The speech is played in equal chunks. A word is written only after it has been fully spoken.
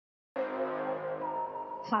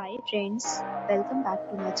Hi friends, welcome back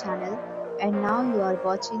to my channel, and now you are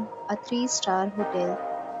watching a 3-star hotel.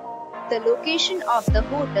 The location of the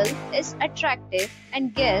hotel is attractive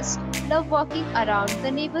and guests love walking around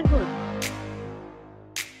the neighborhood.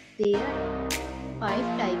 There are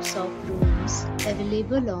 5 types of rooms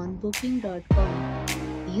available on booking.com.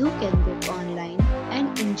 You can book online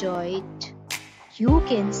and enjoy it. You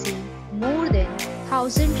can see more than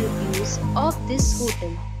 1000 reviews of this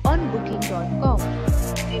hotel on booking.com.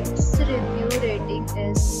 Its review rating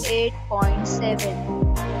is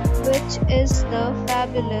 8.7, which is the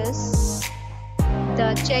fabulous.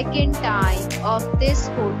 The check-in time of this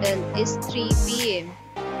hotel is 3 p.m.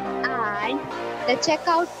 and the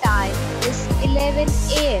checkout time is 11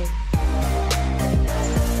 a.m.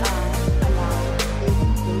 Pets are allowed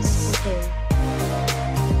in this hotel.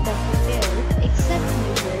 The hotel accepts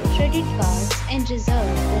major credit cards and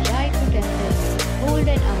reserves the right to temporarily hold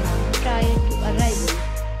an amount prior to arrival.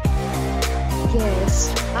 Guests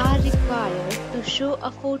are required to show a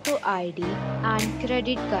photo ID and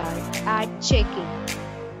credit card at check-in.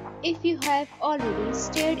 If you have already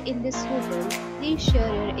stayed in this hotel, please share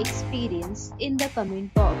your experience in the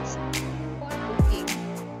comment box. For booking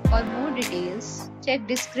or more details, check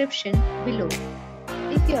description below.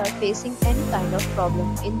 If you are facing any kind of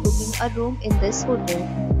problem in booking a room in this hotel,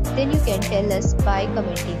 then you can tell us by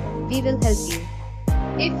commenting. We will help you.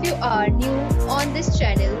 If you are new on this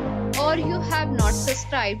channel or you have not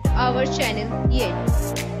subscribed our channel yet,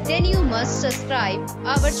 then you must subscribe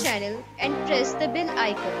our channel and press the bell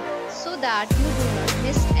icon so that you do not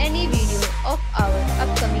miss any video of our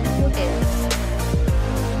upcoming hotel.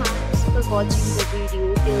 Thanks for watching the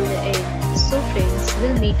video till the end. So friends,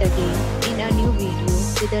 we'll meet again in a new video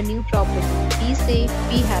with a new problem. Be safe,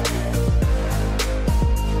 be happy.